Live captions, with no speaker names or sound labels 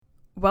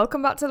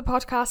Welcome back to the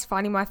podcast,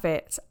 Finding My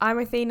Fit. I'm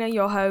Athena,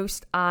 your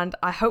host, and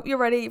I hope you're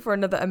ready for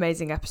another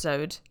amazing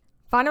episode.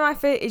 Finding My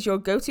Fit is your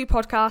go-to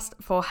podcast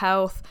for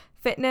health,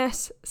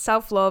 fitness,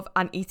 self-love,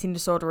 and eating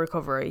disorder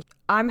recovery.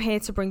 I'm here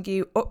to bring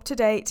you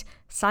up-to-date,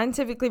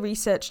 scientifically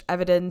researched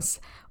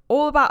evidence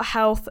all about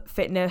health,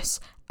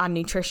 fitness, and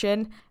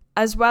nutrition,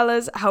 as well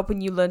as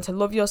helping you learn to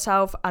love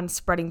yourself and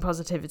spreading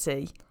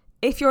positivity.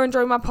 If you're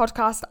enjoying my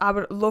podcast, I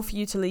would love for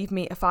you to leave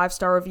me a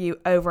 5-star review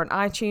over on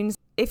iTunes.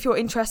 If you're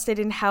interested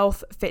in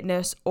health,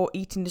 fitness, or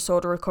eating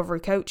disorder recovery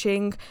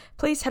coaching,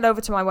 please head over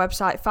to my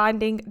website,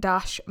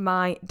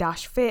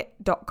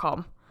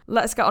 finding-my-fit.com.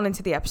 Let's get on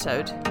into the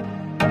episode.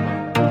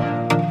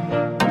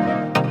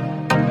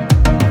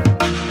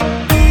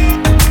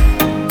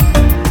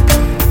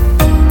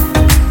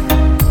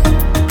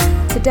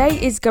 Today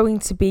is going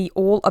to be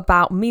all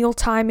about meal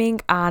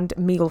timing and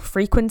meal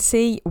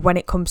frequency when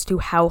it comes to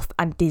health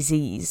and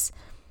disease.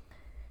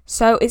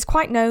 So it's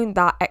quite known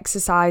that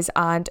exercise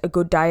and a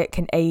good diet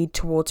can aid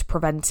towards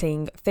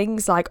preventing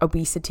things like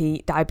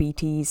obesity,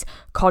 diabetes,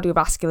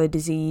 cardiovascular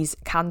disease,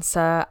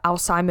 cancer,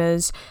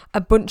 Alzheimer's,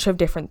 a bunch of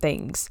different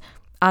things.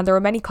 And there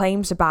are many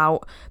claims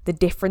about the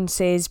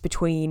differences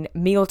between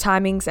meal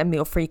timings and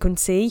meal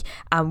frequency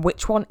and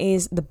which one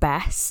is the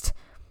best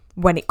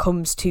when it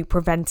comes to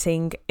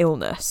preventing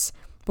illness.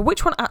 But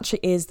which one actually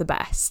is the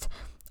best?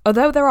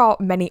 Although there are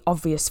many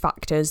obvious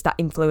factors that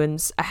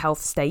influence a health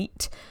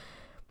state,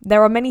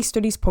 there are many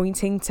studies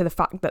pointing to the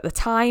fact that the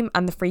time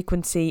and the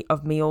frequency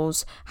of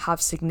meals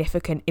have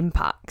significant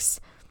impacts.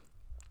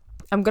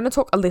 I'm going to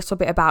talk a little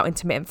bit about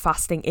intermittent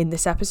fasting in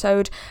this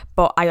episode,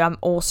 but I am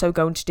also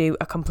going to do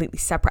a completely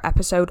separate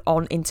episode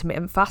on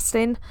intermittent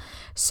fasting.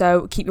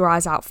 So keep your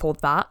eyes out for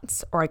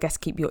that, or I guess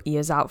keep your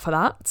ears out for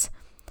that.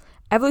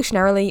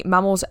 Evolutionarily,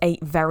 mammals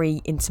ate very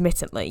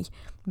intermittently.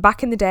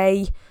 Back in the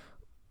day,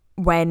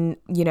 when,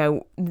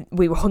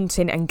 we were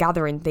hunting and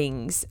gathering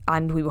things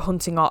and we were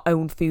hunting our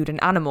own food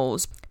and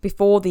animals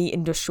before the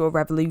Industrial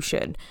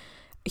Revolution,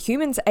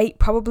 humans ate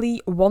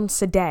probably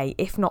once a day,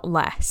 if not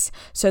less.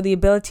 So the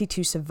ability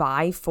to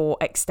survive for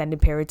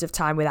extended periods of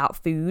time without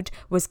food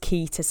was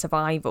key to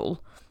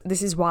survival.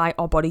 This is why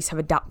our bodies have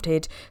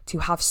adapted to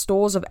have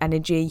stores of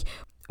energy,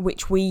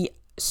 which we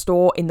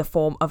store in the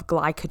form of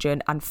glycogen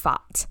and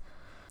fat.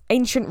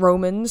 Ancient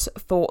Romans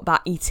thought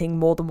that eating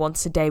more than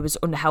once a day was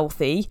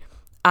unhealthy,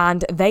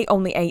 and they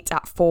only ate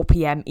at 4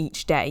 p.m.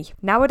 each day.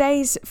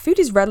 Nowadays, food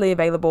is readily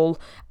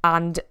available,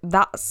 and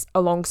that's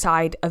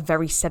alongside a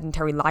very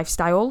sedentary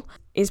lifestyle,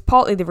 is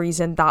partly the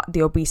reason that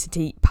the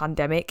obesity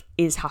pandemic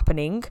is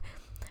happening.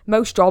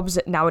 Most jobs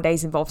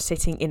nowadays involve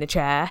sitting in a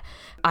chair,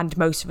 and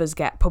most of us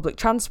get public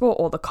transport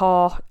or the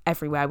car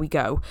everywhere we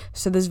go.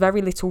 So there's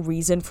very little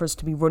reason for us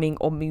to be running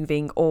or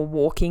moving or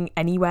walking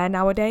anywhere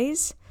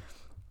nowadays.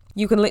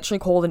 You can literally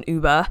call an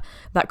Uber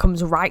that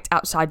comes right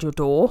outside your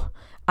door,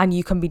 and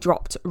you can be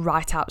dropped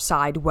right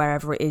outside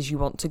wherever it is you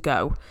want to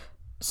go.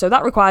 So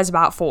that requires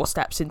about 4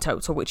 steps in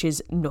total, which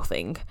is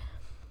nothing.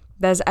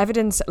 There's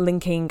evidence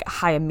linking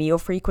higher meal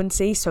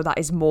frequency, so that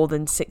is more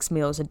than 6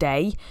 meals a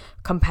day,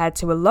 compared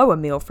to a lower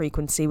meal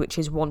frequency, which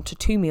is 1 to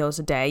 2 meals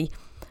a day,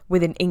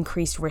 with an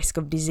increased risk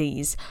of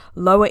disease,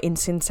 lower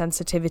insulin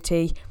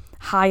sensitivity,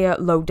 higher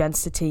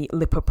low-density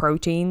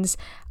lipoproteins,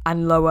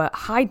 and lower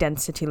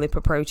high-density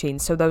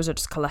lipoproteins, so those are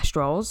just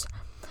cholesterols.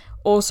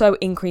 Also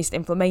increased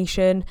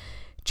inflammation,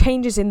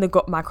 changes in the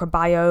gut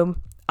microbiome,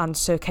 and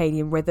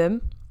circadian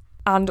rhythm.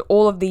 And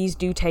all of these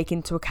do take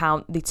into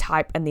account the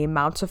type and the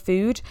amount of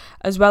food,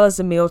 as well as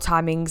the meal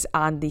timings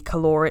and the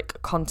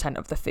caloric content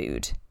of the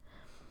food.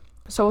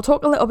 So we'll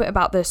talk a little bit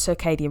about the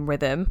circadian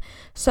rhythm.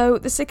 So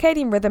the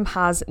circadian rhythm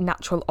has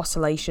natural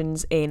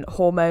oscillations in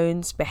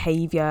hormones,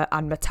 behaviour,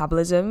 and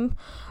metabolism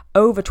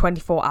over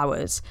 24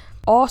 hours.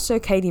 Our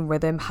circadian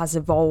rhythm has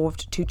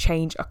evolved to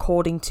change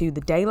according to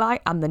the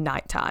daylight and the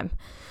nighttime.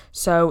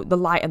 So the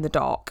light and the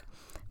dark.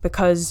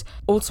 Because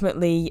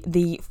ultimately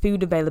the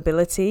food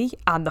availability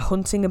and the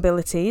hunting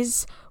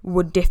abilities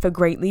would differ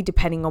greatly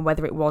depending on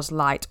whether it was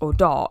light or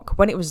dark.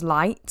 When it was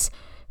light,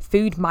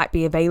 food might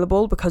be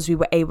available because we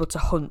were able to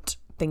hunt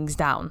things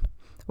down.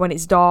 When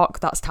it's dark,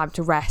 that's time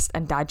to rest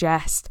and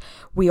digest.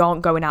 We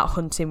aren't going out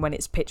hunting when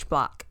it's pitch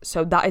black.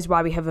 So that is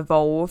why we have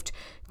evolved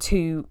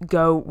to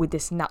go with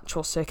this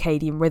natural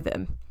circadian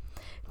rhythm.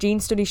 Gene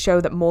studies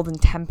show that more than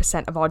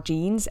 10% of our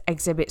genes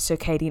exhibit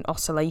circadian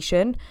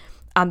oscillation,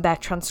 and their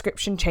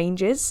transcription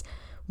changes,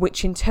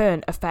 which in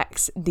turn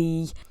affects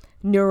the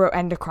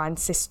neuroendocrine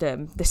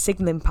system, the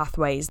signaling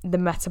pathways, the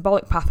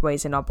metabolic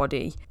pathways in our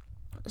body.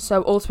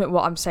 So ultimately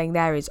what I'm saying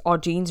there is our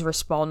genes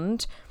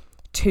respond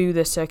to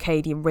the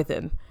circadian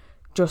rhythm,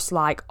 just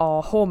like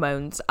our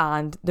hormones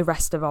and the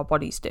rest of our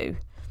bodies do.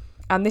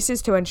 And this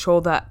is to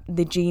ensure that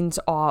the genes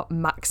are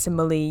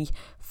maximally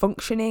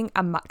functioning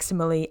and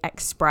maximally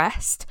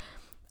expressed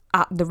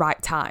at the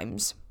right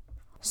times.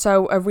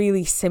 So a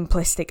really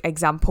simplistic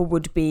example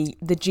would be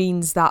the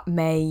genes that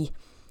may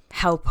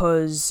help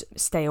us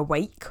stay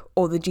awake,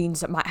 or the genes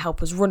that might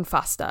help us run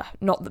faster.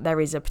 Not that there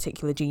is a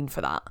particular gene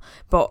for that,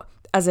 but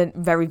as a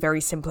very,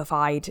 very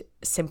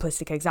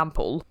simplistic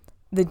example,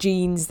 the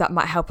genes that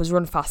might help us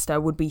run faster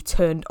would be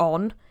turned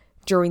on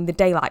during the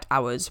daylight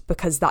hours,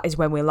 because that is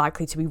when we're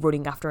likely to be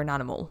running after an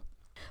animal.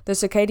 The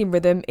circadian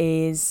rhythm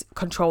is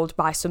controlled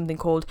by something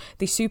called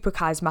the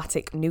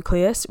suprachiasmatic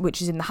nucleus,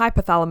 which is in the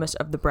hypothalamus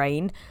of the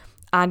brain,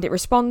 and it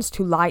responds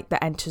to light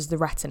that enters the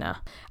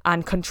retina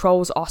and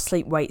controls our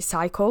sleep-wake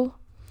cycle,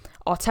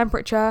 our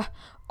temperature,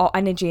 our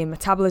energy and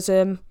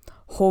metabolism,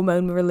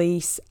 hormone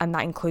release, and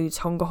that includes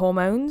hunger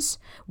hormones,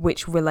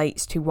 which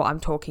relates to what I'm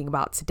talking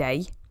about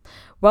today.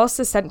 Whilst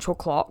the central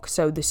clock,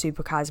 so the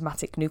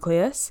suprachiasmatic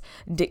nucleus,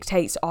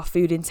 dictates our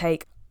food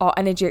intake, our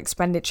energy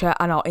expenditure,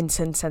 and our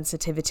insulin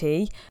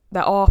sensitivity,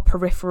 there are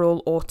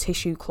peripheral or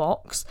tissue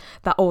clocks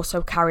that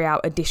also carry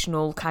out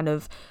additional kind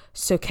of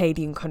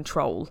circadian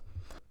control.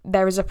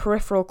 There is a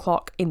peripheral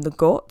clock in the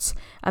gut,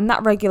 and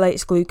that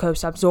regulates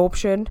glucose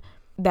absorption.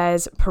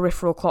 There's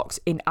peripheral clocks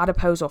in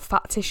adipose or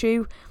fat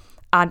tissue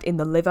and in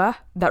the liver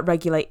that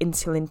regulate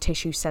insulin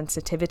tissue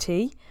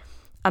sensitivity.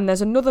 And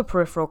there's another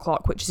peripheral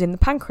clock, which is in the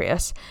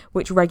pancreas,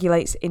 which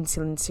regulates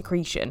insulin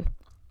secretion.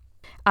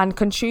 And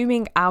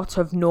consuming out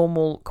of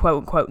normal,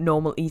 quote-unquote,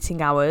 normal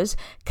eating hours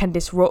can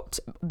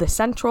disrupt the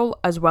central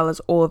as well as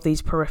all of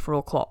these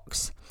peripheral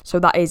clocks. So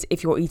that is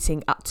if you're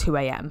eating at 2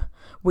 a.m,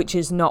 which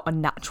is not a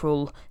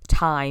natural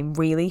time,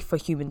 really, for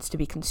humans to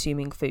be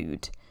consuming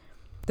food.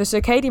 The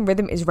circadian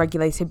rhythm is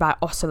regulated by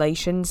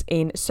oscillations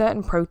in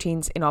certain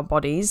proteins in our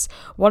bodies.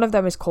 One of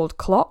them is called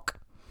clock,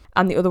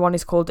 and the other one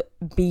is called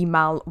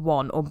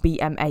BMAL1 or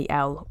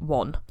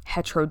BMAL1,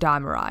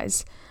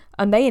 heterodimerize.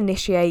 And they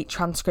initiate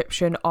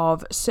transcription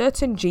of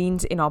certain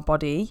genes in our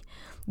body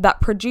that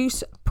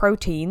produce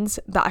proteins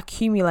that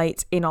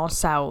accumulate in our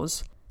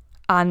cells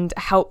and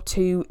help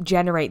to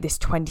generate this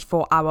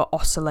 24-hour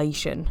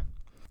oscillation.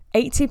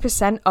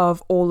 80%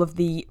 of all of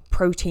the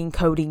protein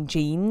coding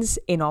genes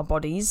in our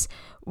bodies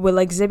will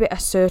exhibit a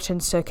certain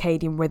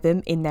circadian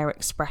rhythm in their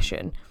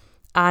expression.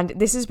 And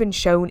this has been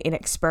shown in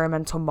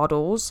experimental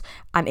models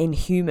and in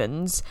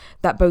humans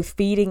that both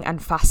feeding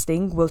and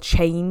fasting will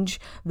change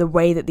the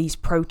way that these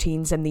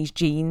proteins and these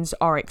genes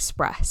are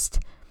expressed,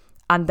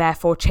 and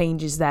therefore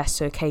changes their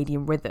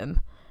circadian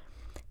rhythm.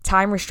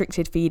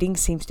 Time-restricted feeding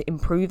seems to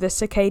improve the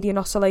circadian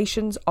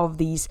oscillations of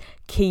these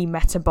key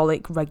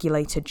metabolic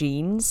regulator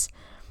genes.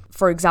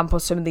 For example,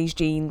 some of these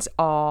genes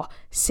are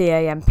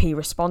CAMP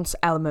response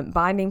element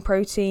binding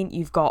protein,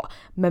 you've got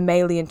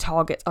mammalian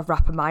target of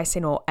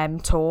rapamycin or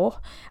mTOR,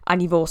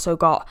 and you've also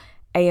got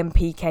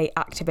AMPK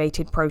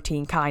activated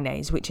protein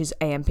kinase, which is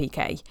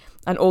AMPK.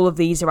 And all of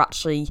these are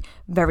actually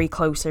very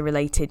closely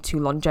related to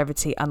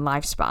longevity and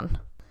lifespan.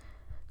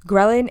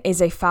 Ghrelin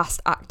is a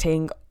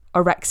fast-acting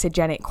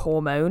orexigenic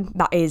hormone,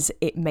 that is,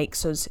 it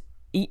makes us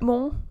eat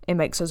more, it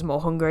makes us more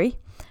hungry,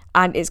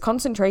 and its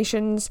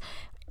concentrations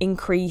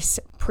increase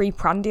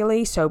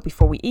preprandially, so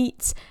before we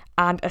eat,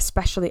 and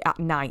especially at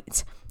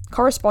night.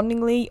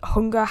 Correspondingly,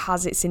 hunger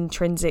has its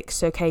intrinsic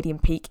circadian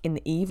peak in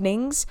the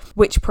evenings,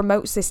 which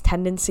promotes this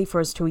tendency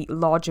for us to eat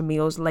larger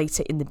meals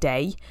later in the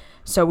day.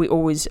 So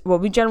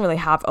we generally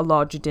have a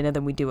larger dinner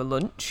than we do a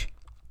lunch.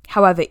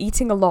 However,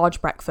 eating a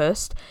large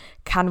breakfast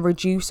can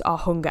reduce our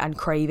hunger and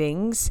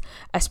cravings,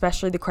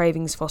 especially the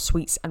cravings for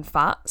sweets and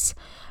fats,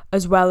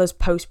 as well as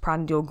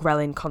postprandial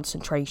ghrelin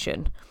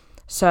concentration.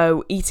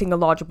 So eating a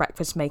larger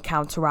breakfast may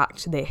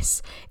counteract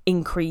this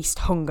increased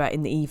hunger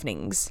in the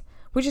evenings,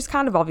 which is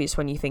kind of obvious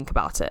when you think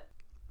about it.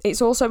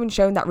 It's also been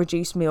shown that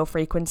reduced meal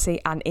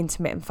frequency and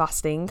intermittent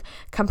fasting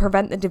can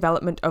prevent the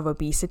development of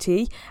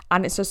obesity,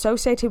 and it's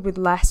associated with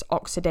less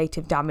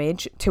oxidative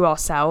damage to our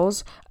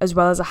cells, as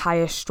well as a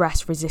higher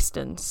stress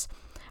resistance.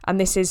 And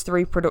this is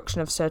through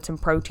production of certain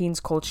proteins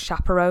called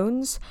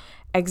chaperones.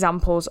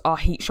 Examples are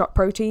heat shock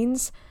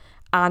proteins,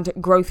 and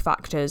growth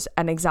factors.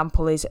 An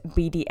example is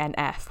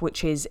BDNF,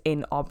 which is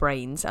in our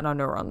brains and our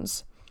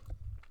neurons.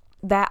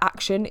 Their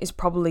action is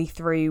probably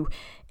through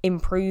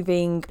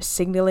improving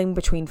signaling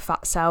between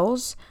fat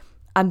cells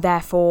and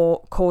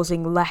therefore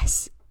causing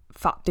less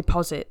fat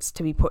deposits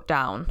to be put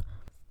down.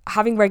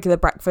 Having regular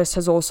breakfast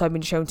has also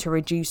been shown to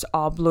reduce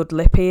our blood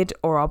lipid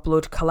or our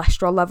blood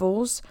cholesterol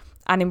levels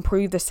and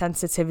improve the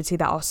sensitivity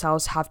that our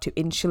cells have to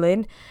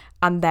insulin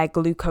and their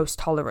glucose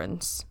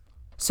tolerance.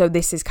 So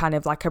this is kind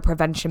of like a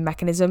prevention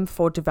mechanism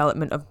for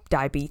development of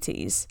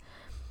diabetes.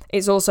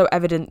 It's also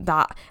evident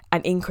that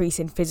an increase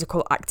in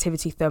physical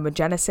activity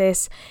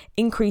thermogenesis,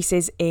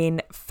 increases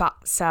in fat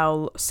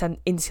cell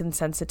insulin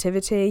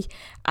sensitivity,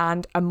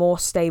 and a more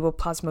stable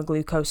plasma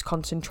glucose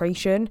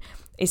concentration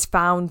is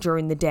found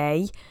during the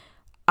day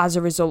as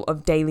a result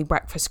of daily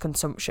breakfast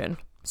consumption.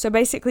 So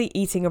basically,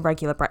 eating a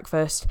regular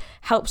breakfast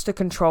helps to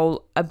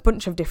control a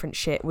bunch of different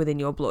shit within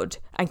your blood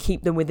and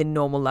keep them within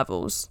normal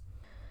levels.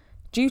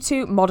 Due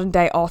to modern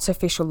day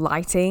artificial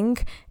lighting,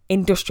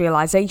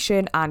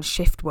 industrialization and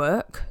shift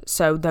work,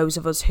 so those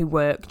of us who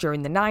work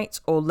during the night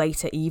or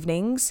later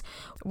evenings,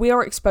 we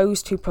are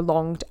exposed to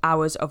prolonged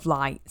hours of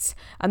light,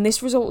 and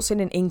this results in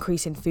an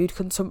increase in food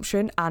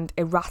consumption and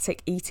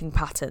erratic eating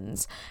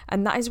patterns,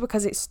 and that is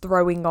because it's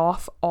throwing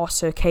off our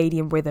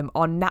circadian rhythm,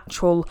 our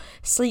natural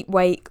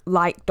sleep-wake,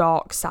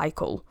 light-dark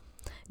cycle.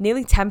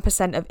 Nearly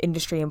 10% of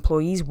industry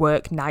employees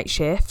work night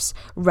shifts,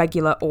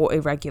 regular or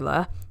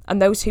irregular,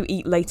 and those who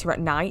eat later at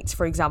night,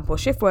 for example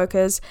shift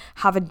workers,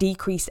 have a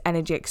decreased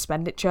energy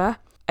expenditure,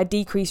 a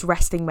decreased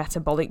resting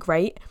metabolic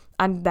rate,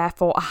 and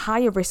therefore a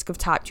higher risk of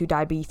type 2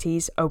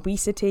 diabetes,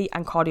 obesity,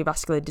 and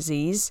cardiovascular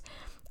disease.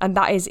 And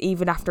that is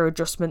even after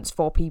adjustments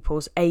for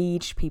people's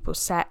age, people's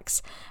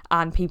sex,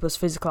 and people's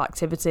physical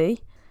activity.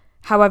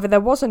 However, there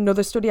was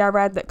another study I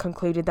read that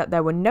concluded that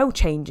there were no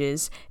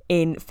changes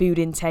in food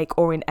intake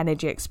or in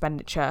energy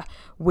expenditure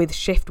with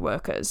shift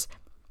workers.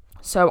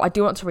 So I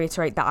do want to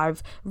reiterate that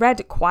I've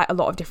read quite a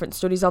lot of different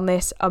studies on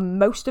this, and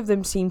most of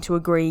them seem to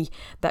agree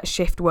that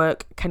shift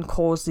work can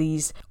cause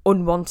these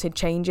unwanted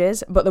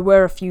changes, but there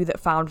were a few that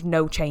found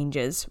no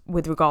changes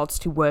with regards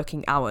to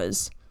working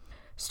hours.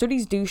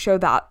 Studies do show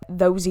that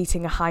those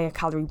eating a higher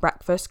calorie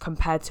breakfast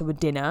compared to a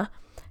dinner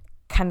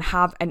can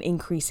have an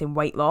increase in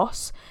weight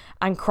loss,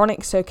 and chronic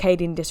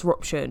circadian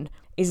disruption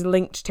is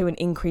linked to an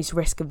increased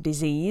risk of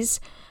disease.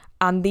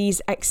 And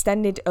these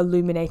extended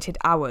illuminated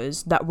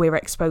hours that we're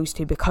exposed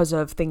to because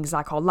of things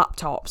like our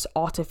laptops,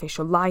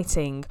 artificial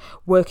lighting,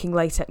 working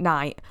late at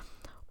night,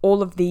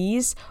 all of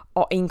these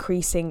are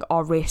increasing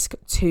our risk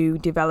to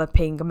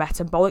developing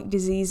metabolic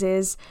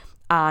diseases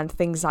and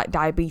things like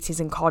diabetes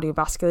and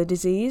cardiovascular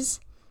disease.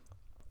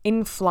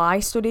 In fly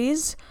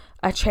studies,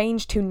 a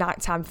change to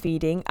nighttime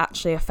feeding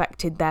actually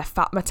affected their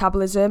fat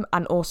metabolism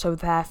and also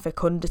their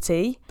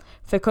fecundity.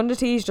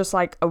 Fecundity is just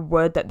like a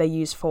word that they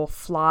use for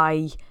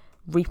fly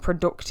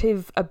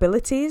reproductive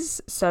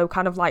abilities, so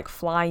kind of like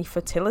fly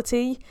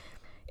fertility.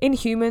 In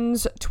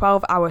humans,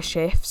 12-hour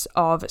shifts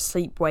of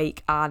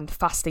sleep-wake and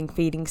fasting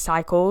feeding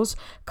cycles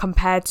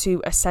compared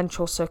to a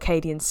central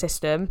circadian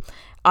system,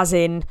 as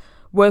in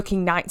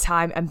working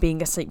nighttime and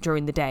being asleep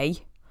during the day,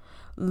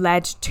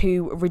 led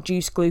to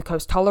reduced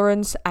glucose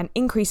tolerance, an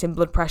increase in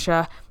blood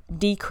pressure,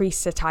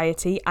 decreased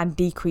satiety, and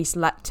decreased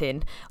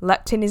leptin.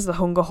 Leptin is the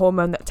hunger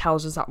hormone that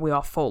tells us that we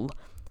are full.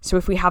 So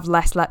if we have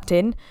less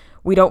leptin,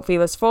 we don't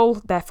feel as full,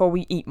 therefore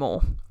we eat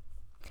more.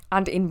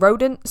 And in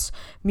rodents,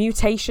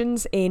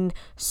 mutations in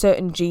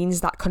certain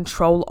genes that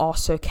control our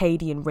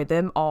circadian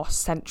rhythm, our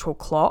central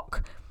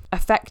clock,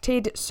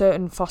 affected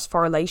certain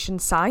phosphorylation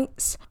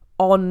sites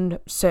on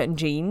certain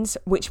genes,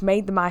 which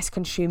made the mice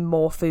consume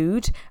more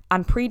food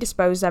and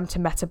predisposed them to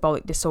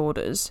metabolic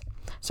disorders.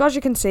 So as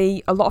you can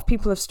see, a lot of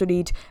people have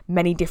studied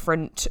many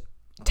different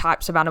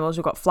types of animals.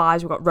 We've got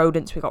flies, we've got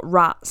rodents, we've got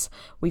rats,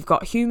 we've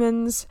got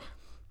humans.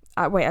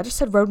 I just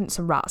said rodents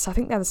and rats. I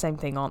think they're the same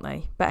thing, aren't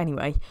they? But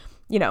anyway,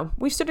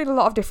 we've studied a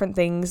lot of different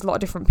things, a lot of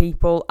different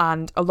people,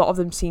 and a lot of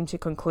them seem to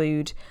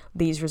conclude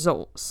these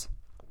results.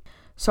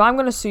 So I'm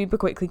going to super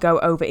quickly go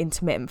over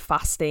intermittent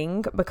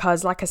fasting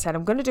because, like I said,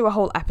 I'm going to do a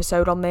whole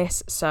episode on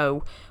this,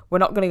 so we're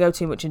not going to go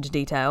too much into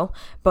detail.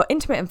 But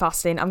intermittent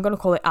fasting, I'm going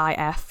to call it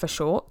IF for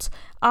short.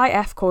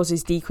 IF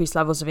causes decreased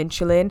levels of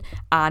insulin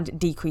and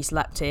decreased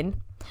leptin,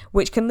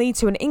 which can lead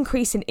to an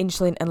increase in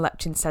insulin and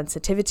leptin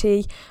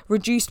sensitivity,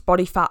 reduced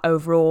body fat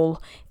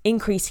overall,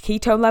 increased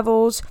ketone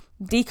levels,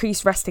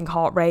 decreased resting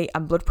heart rate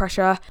and blood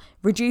pressure,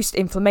 reduced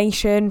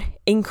inflammation,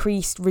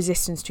 increased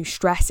resistance to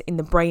stress in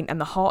the brain and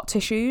the heart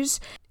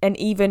tissues, and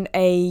even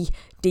a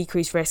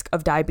decreased risk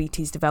of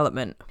diabetes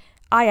development.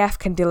 IF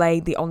can delay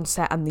the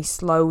onset and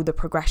slow the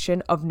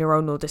progression of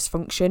neuronal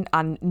dysfunction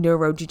and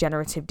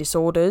neurodegenerative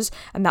disorders,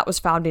 and that was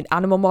found in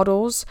animal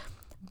models.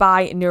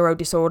 By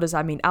neurodisorders,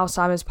 I mean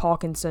Alzheimer's,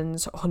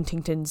 Parkinson's,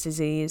 Huntington's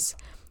disease.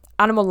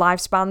 Animal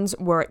lifespans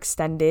were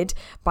extended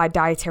by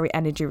dietary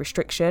energy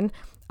restriction,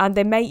 and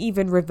they may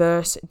even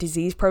reverse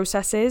disease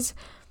processes.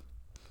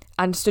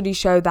 And studies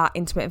show that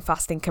intermittent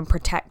fasting can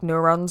protect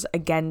neurons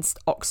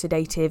against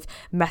oxidative,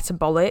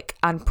 metabolic,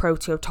 and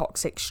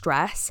proteotoxic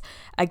stress.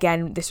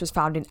 Again, this was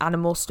found in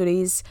animal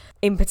studies.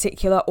 In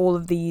particular, all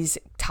of these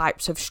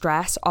types of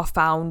stress are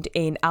found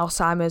in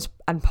Alzheimer's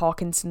and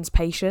Parkinson's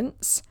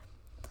patients.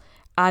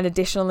 And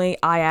additionally,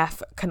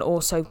 IF can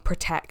also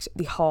protect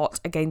the heart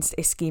against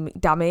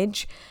ischemic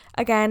damage,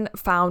 again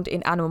found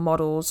in animal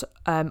models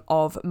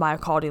of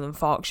myocardial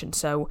infarction,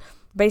 so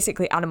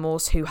basically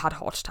animals who had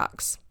heart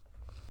attacks.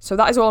 So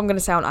that is all I'm going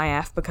to say on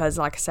IF because,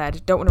 like I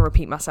said, don't want to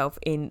repeat myself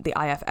in the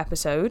IF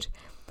episode.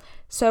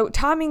 So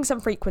timings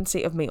and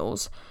frequency of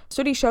meals.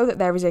 Studies show that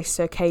there is a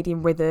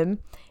circadian rhythm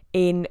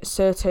in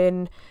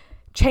certain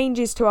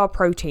changes to our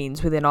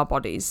proteins within our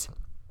bodies,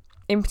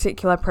 in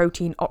particular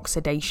protein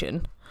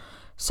oxidation.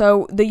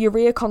 So the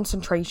urea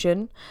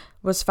concentration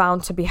was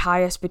found to be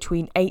highest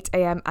between 8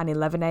 a.m. and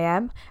 11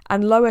 a.m.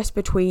 and lowest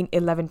between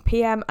 11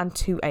 p.m. and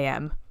 2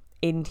 a.m.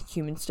 in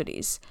human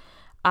studies.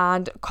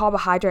 And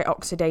carbohydrate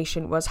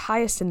oxidation was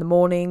highest in the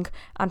morning,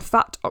 and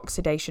fat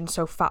oxidation,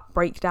 so fat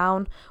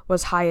breakdown,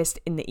 was highest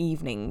in the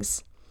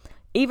evenings.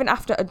 Even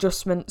after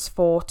adjustments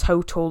for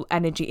total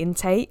energy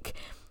intake,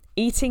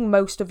 eating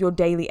most of your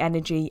daily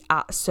energy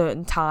at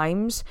certain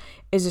times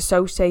is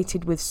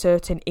associated with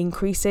certain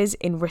increases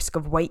in risk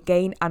of weight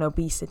gain and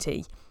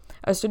obesity.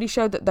 A study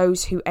showed that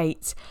those who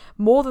ate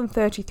more than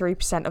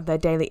 33% of their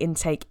daily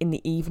intake in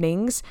the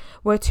evenings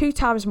were 2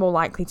 times more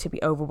likely to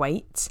be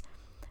overweight.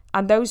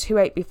 and those who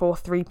ate before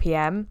 3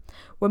 p.m.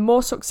 were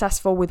more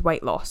successful with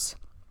weight loss.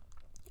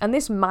 And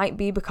this might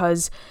be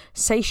because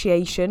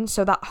satiation,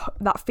 so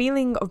that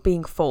feeling of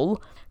being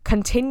full,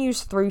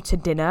 continues through to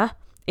dinner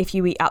if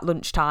you eat at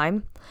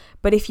lunchtime.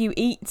 But if you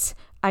eat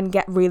and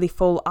get really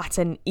full at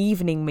an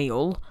evening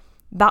meal,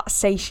 that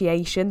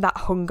satiation, that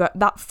hunger,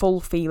 that full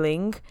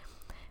feeling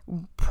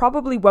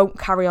probably won't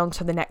carry on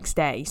to the next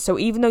day. So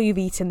even though you've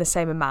eaten the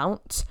same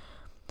amount,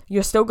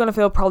 you're still going to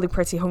feel probably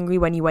pretty hungry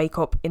when you wake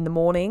up in the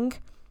morning,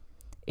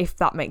 if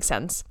that makes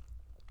sense.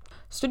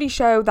 Studies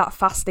show that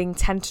fasting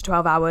 10 to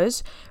 12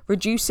 hours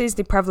reduces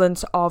the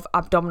prevalence of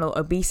abdominal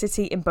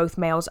obesity in both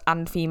males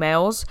and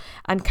females,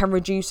 and can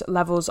reduce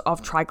levels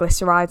of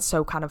triglycerides,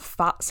 so kind of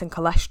fats and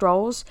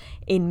cholesterols,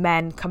 in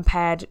men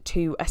compared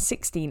to a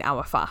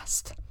 16-hour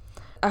fast.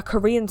 A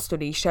Korean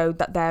study showed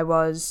that there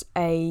was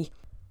a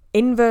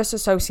inverse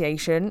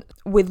association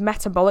with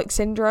metabolic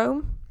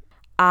syndrome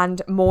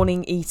and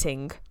morning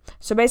eating.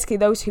 So basically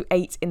those who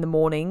ate in the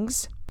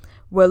mornings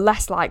were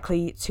less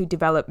likely to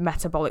develop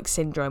metabolic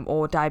syndrome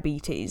or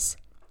diabetes.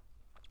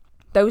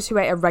 Those who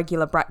ate a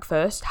regular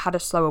breakfast had a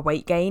slower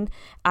weight gain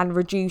and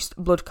reduced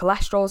blood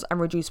cholesterols and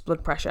reduced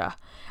blood pressure.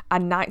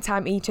 And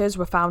nighttime eaters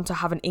were found to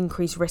have an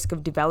increased risk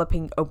of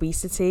developing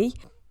obesity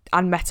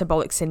and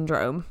metabolic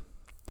syndrome.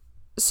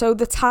 So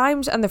the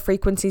times and the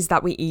frequencies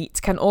that we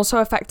eat can also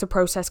affect a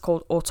process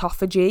called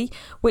autophagy,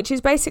 which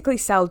is basically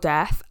cell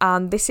death,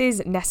 and this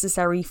is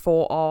necessary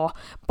for our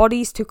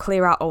bodies to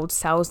clear out old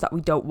cells that we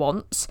don't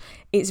want.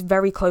 It's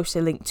very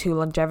closely linked to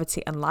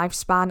longevity and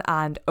lifespan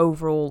and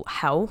overall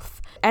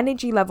health.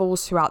 Energy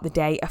levels throughout the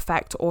day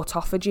affect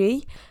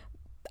autophagy.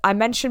 I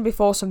mentioned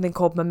before something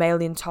called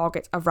mammalian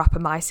target of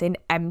rapamycin,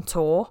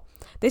 mTOR.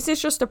 This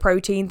is just a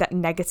protein that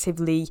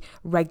negatively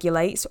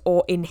regulates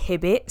or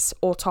inhibits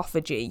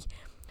autophagy.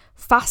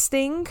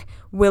 Fasting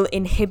will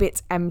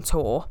inhibit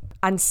mTOR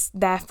and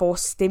therefore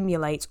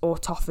stimulate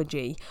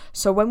autophagy.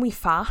 So when we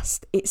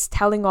fast, it's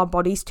telling our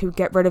bodies to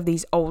get rid of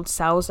these old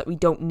cells that we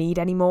don't need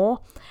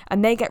anymore,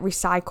 and they get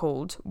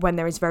recycled when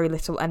there is very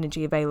little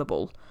energy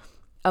available,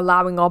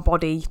 allowing our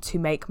body to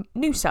make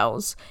new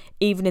cells,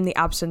 even in the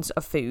absence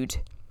of food.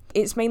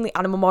 It's mainly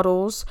animal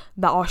models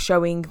that are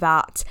showing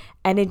that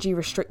energy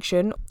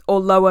restriction or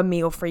lower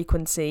meal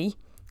frequency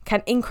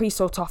can increase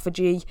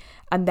autophagy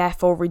and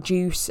therefore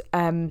reduce,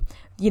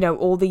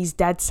 all these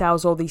dead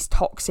cells, all these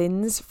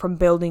toxins from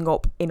building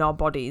up in our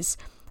bodies.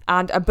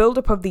 And a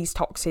buildup of these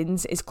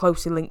toxins is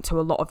closely linked to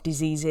a lot of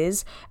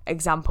diseases.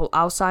 Example,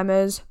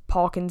 Alzheimer's,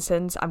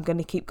 Parkinson's. I'm going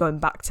to keep going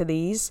back to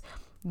these.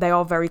 They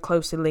are very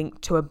closely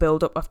linked to a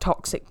buildup of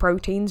toxic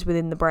proteins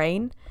within the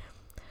brain.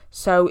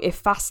 So if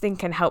fasting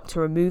can help to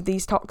remove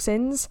these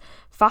toxins,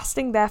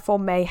 fasting therefore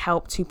may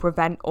help to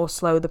prevent or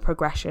slow the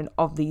progression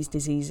of these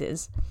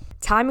diseases.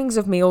 Timings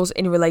of meals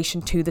in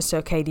relation to the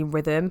circadian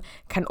rhythm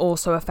can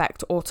also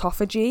affect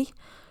autophagy.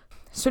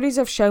 Studies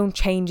have shown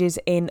changes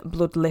in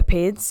blood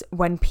lipids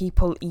when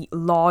people eat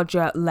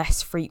larger,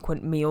 less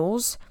frequent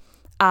meals,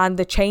 and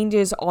the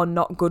changes are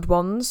not good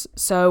ones.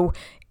 So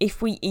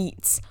if we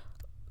eat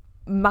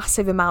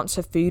massive amounts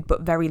of food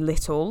but very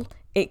little,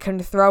 it can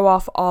throw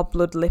off our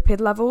blood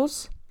lipid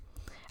levels.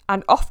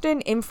 And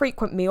often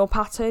infrequent meal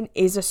pattern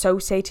is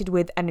associated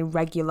with an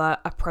irregular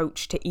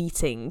approach to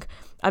eating,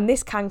 and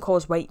this can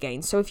cause weight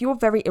gain. So if you're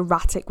very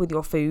erratic with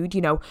your food,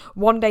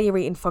 one day you're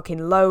eating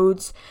fucking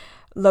loads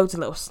of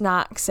little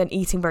snacks and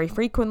eating very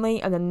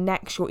frequently, and then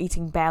next you're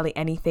eating barely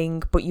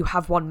anything, but you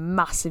have one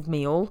massive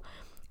meal,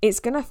 it's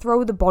going to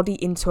throw the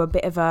body into a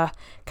bit of a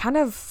kind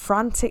of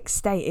frantic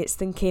state. It's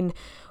thinking,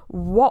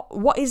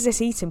 what is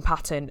this eating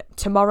pattern?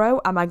 Tomorrow,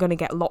 am I going to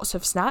get lots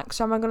of snacks,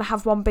 or am I going to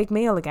have one big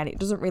meal again? It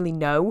doesn't really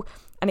know,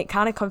 and it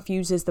kind of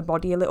confuses the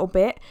body a little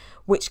bit,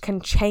 which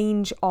can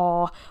change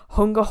our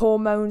hunger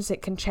hormones.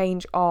 It can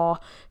change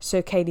our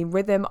circadian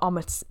rhythm, our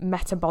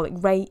metabolic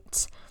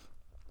rate,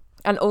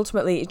 and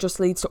ultimately it just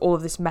leads to all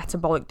of this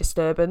metabolic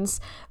disturbance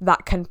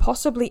that can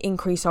possibly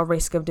increase our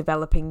risk of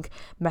developing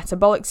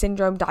metabolic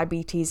syndrome,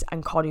 diabetes,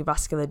 and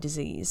cardiovascular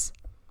disease.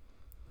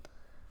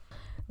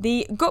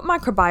 The gut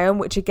microbiome,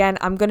 which again,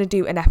 I'm going to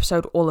do an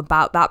episode all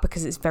about that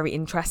because it's very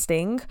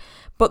interesting,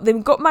 but the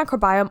gut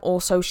microbiome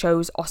also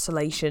shows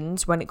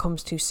oscillations when it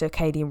comes to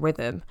circadian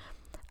rhythm.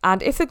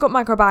 And if the gut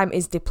microbiome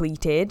is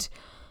depleted,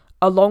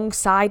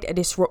 alongside a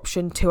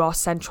disruption to our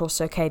central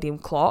circadian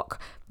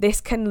clock,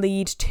 this can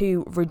lead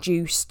to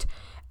reduced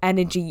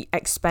energy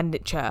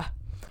expenditure.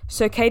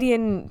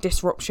 Circadian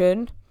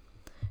disruption,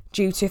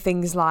 due to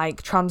things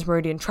like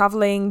transmeridian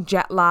travelling,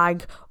 jet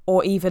lag,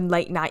 or even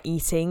late night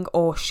eating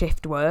or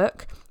shift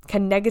work,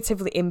 can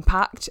negatively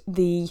impact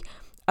the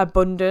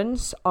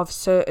abundance of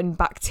certain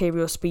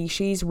bacterial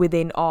species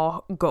within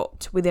our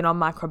gut, within our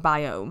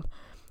microbiome,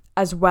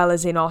 as well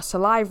as in our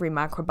salivary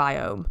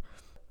microbiome.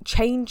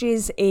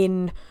 Changes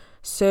in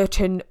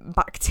certain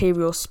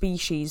bacterial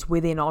species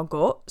within our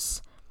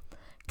guts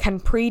can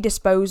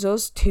predispose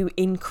us to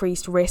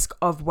increased risk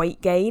of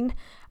weight gain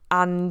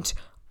and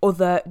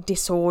other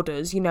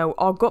disorders.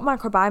 Our gut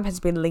microbiome has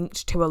been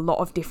linked to a lot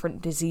of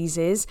different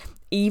diseases,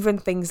 even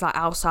things like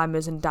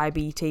Alzheimer's and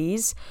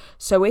diabetes.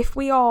 So if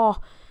we are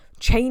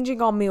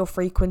changing our meal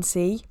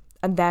frequency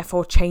and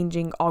therefore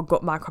changing our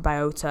gut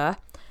microbiota,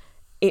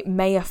 it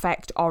may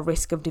affect our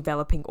risk of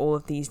developing all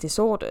of these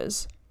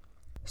disorders.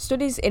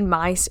 Studies in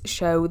mice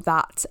show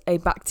that a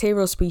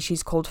bacterial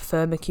species called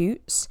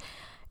Firmicutes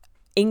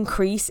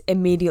increase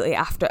immediately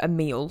after a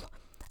meal.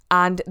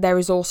 And there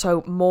is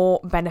also more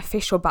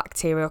beneficial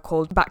bacteria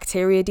called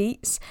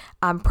Bacteroidetes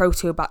and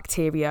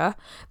Proteobacteria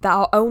that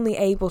are only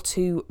able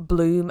to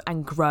bloom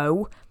and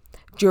grow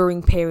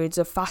during periods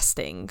of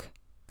fasting.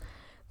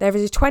 There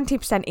is a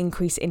 20%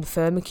 increase in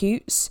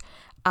Firmicutes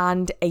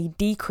and a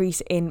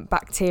decrease in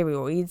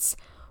bacteroids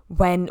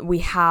when we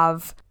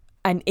have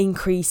an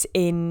increase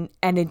in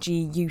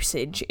energy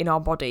usage in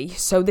our body.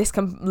 So this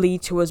can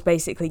lead to us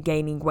basically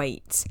gaining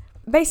weight.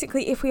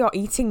 Basically, if we are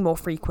eating more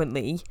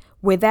frequently,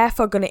 we're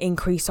therefore going to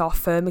increase our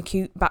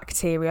Firmicute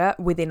bacteria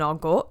within our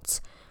gut,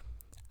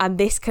 and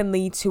this can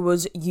lead to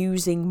us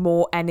using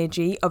more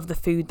energy of the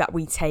food that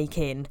we take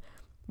in,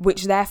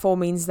 which therefore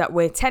means that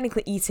we're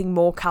technically eating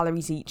more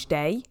calories each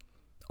day,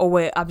 or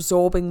we're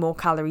absorbing more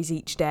calories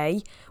each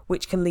day,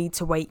 which can lead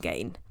to weight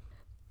gain.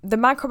 The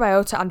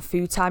microbiota and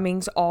food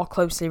timings are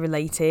closely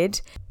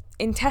related.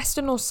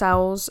 Intestinal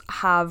cells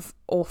have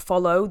or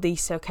follow the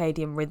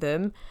circadian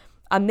rhythm,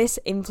 and this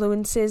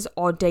influences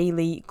our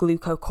daily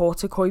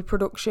glucocorticoid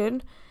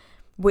production,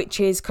 which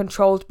is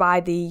controlled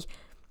by the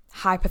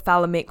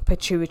hypothalamic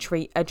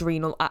pituitary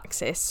adrenal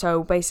axis.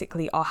 So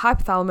basically our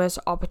hypothalamus,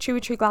 our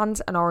pituitary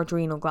glands, and our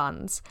adrenal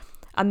glands.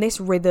 And this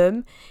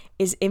rhythm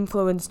is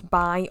influenced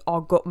by our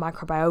gut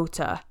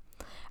microbiota.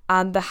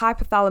 And the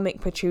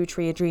hypothalamic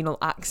pituitary adrenal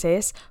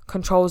axis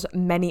controls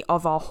many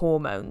of our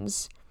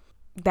hormones,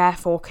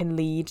 therefore can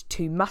lead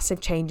to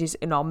massive changes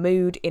in our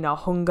mood, in our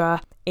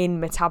hunger, in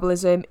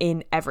metabolism,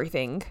 in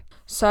everything.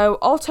 So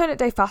alternate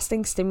day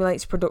fasting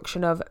stimulates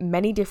production of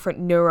many different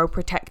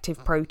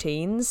neuroprotective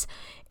proteins,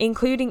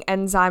 including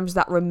enzymes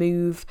that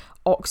remove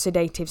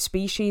oxidative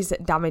species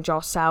that damage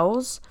our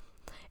cells,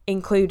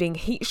 including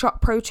heat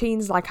shock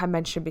proteins like I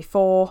mentioned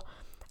before,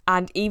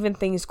 and even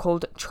things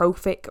called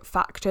trophic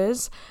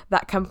factors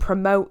that can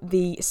promote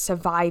the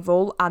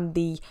survival and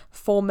the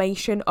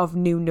formation of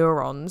new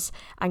neurons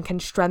and can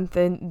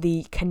strengthen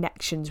the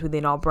connections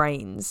within our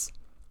brains.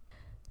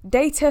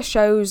 Data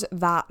shows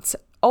that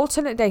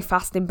alternate day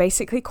fasting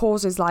basically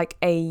causes like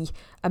a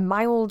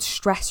mild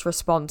stress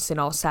response in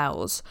our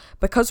cells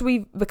because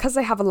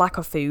they have a lack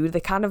of food. They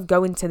kind of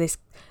go into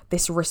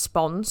this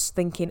response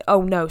thinking,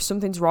 oh no,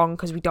 something's wrong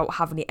because we don't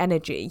have any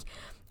energy.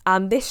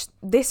 And this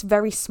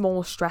very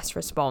small stress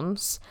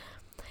response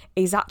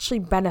is actually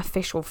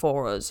beneficial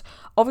for us.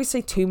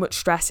 Obviously, too much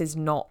stress is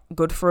not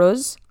good for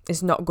us.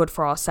 It's not good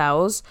for our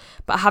cells.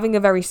 But having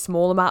a very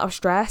small amount of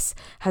stress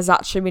has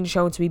actually been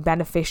shown to be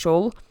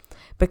beneficial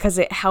because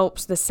it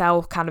helps the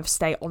cell kind of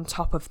stay on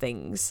top of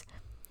things.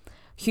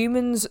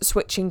 Humans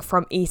switching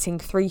from eating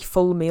 3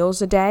 full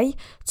meals a day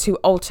to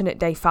alternate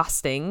day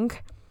fasting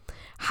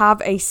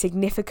have a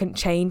significant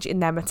change in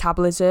their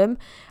metabolism,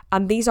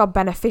 and these are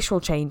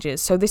beneficial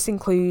changes. So this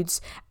includes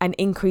an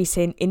increase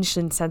in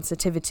insulin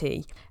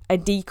sensitivity, a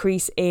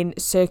decrease in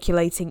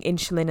circulating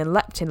insulin and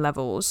leptin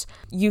levels,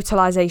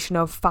 utilization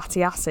of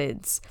fatty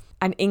acids,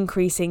 an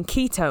increase in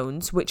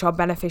ketones, which are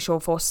beneficial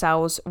for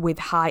cells with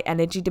high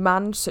energy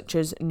demand, such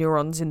as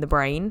neurons in the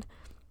brain.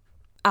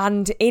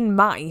 And in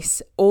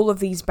mice, all of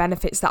these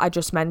benefits that I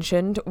just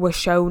mentioned were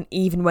shown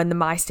even when the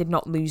mice did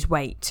not lose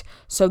weight.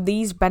 So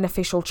these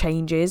beneficial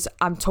changes,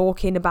 I'm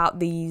talking about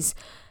these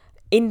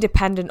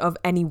independent of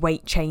any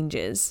weight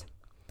changes.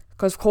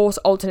 Because of course,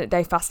 alternate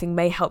day fasting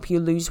may help you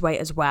lose weight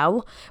as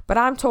well, but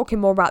I'm talking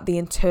more about the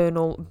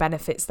internal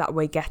benefits that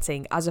we're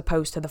getting as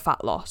opposed to the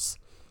fat loss.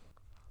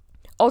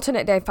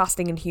 Alternate day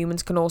fasting in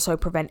humans can also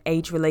prevent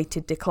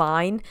age-related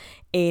decline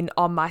in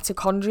our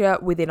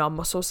mitochondria within our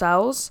muscle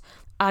cells,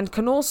 and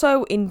can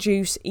also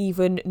induce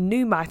even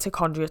new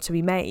mitochondria to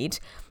be made.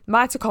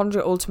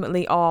 Mitochondria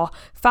ultimately are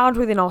found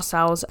within our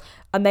cells,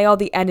 and they are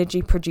the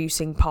energy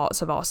producing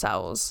parts of our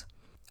cells.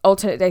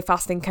 Alternate day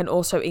fasting can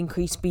also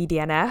increase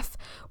BDNF,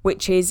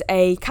 which is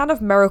a kind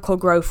of miracle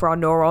grow for our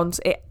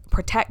neurons. It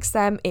protects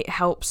them, it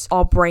helps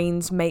our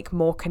brains make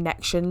more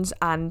connections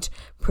and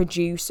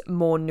produce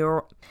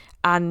more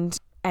and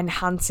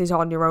enhances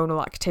our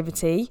neuronal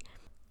activity.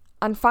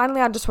 And finally,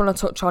 I just want to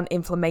touch on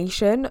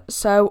inflammation.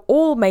 So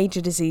all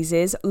major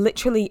diseases,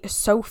 literally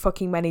so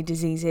fucking many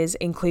diseases,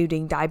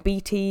 including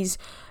diabetes,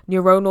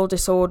 neuronal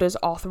disorders,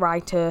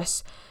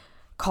 arthritis,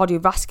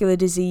 cardiovascular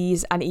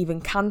disease, and even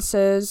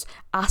cancers,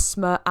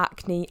 asthma,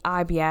 acne,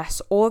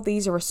 IBS, all of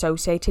these are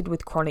associated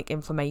with chronic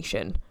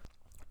inflammation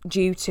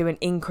due to an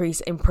increase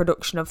in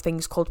production of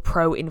things called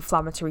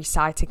pro-inflammatory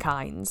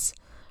cytokines.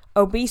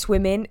 Obese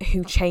women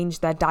who change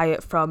their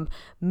diet from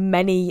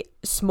many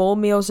small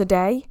meals a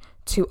day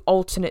to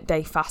alternate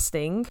day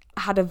fasting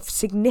had a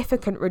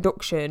significant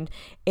reduction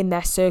in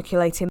their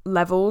circulating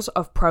levels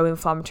of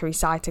pro-inflammatory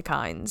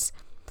cytokines.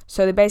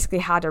 So they basically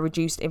had a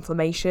reduced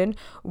inflammation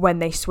when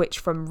they switched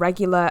from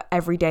regular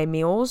everyday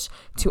meals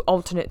to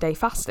alternate day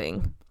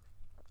fasting.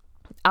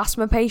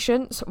 Asthma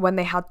patients, when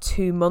they had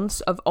 2 months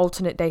of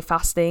alternate day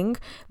fasting,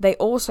 they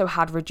also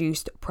had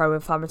reduced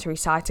pro-inflammatory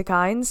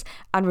cytokines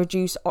and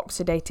reduced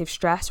oxidative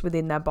stress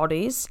within their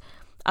bodies.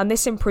 And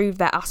this improved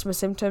their asthma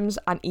symptoms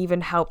and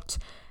even helped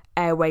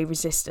airway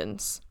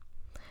resistance.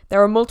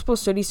 There are multiple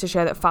studies to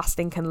show that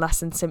fasting can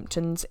lessen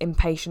symptoms in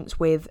patients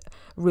with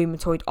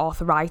rheumatoid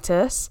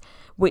arthritis,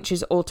 which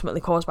is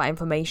ultimately caused by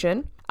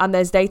inflammation. And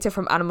there's data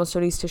from animal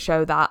studies to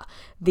show that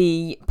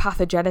the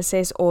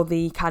pathogenesis or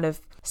the kind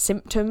of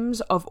symptoms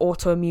of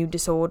autoimmune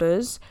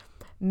disorders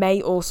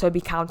may also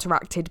be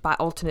counteracted by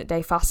alternate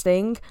day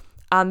fasting.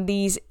 And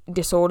these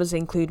disorders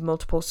include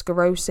multiple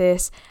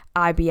sclerosis,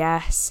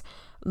 IBS,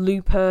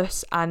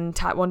 lupus, and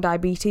type 1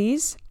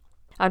 diabetes.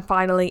 And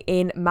finally,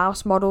 in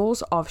mouse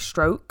models of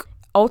stroke,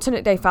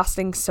 alternate day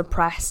fasting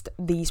suppressed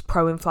these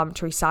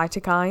pro-inflammatory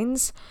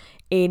cytokines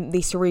in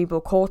the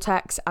cerebral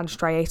cortex and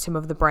striatum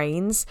of the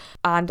brains,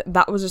 and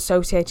that was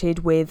associated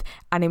with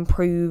an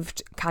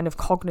improved kind of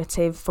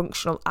cognitive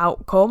functional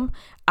outcome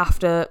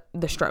after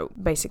the stroke,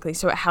 basically.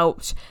 So it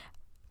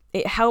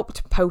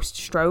helped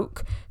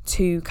post-stroke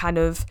to kind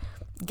of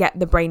get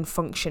the brain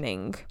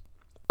functioning.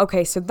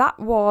 Okay, so that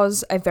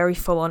was a very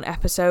full-on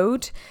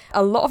episode.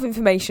 A lot of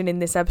information in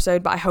this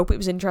episode, but I hope it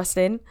was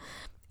interesting.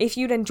 If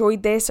you'd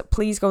enjoyed this,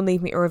 please go and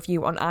leave me a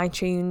review on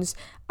iTunes.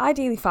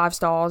 Ideally 5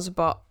 stars,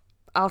 but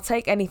I'll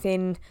take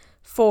anything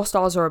 4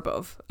 stars or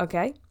above,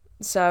 okay?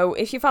 So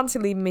if you fancy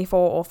leaving me 4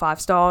 or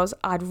 5 stars,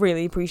 I'd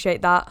really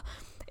appreciate that.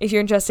 If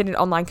you're interested in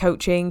online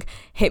coaching,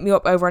 hit me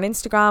up over on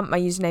Instagram. My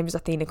username is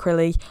Athena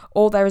Crilly,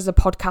 or there is a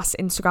podcast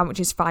Instagram, which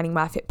is Finding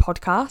My Fit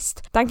Podcast.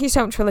 Thank you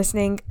so much for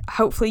listening.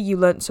 Hopefully you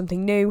learned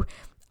something new,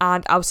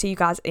 and I'll see you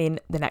guys in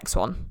the next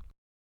one.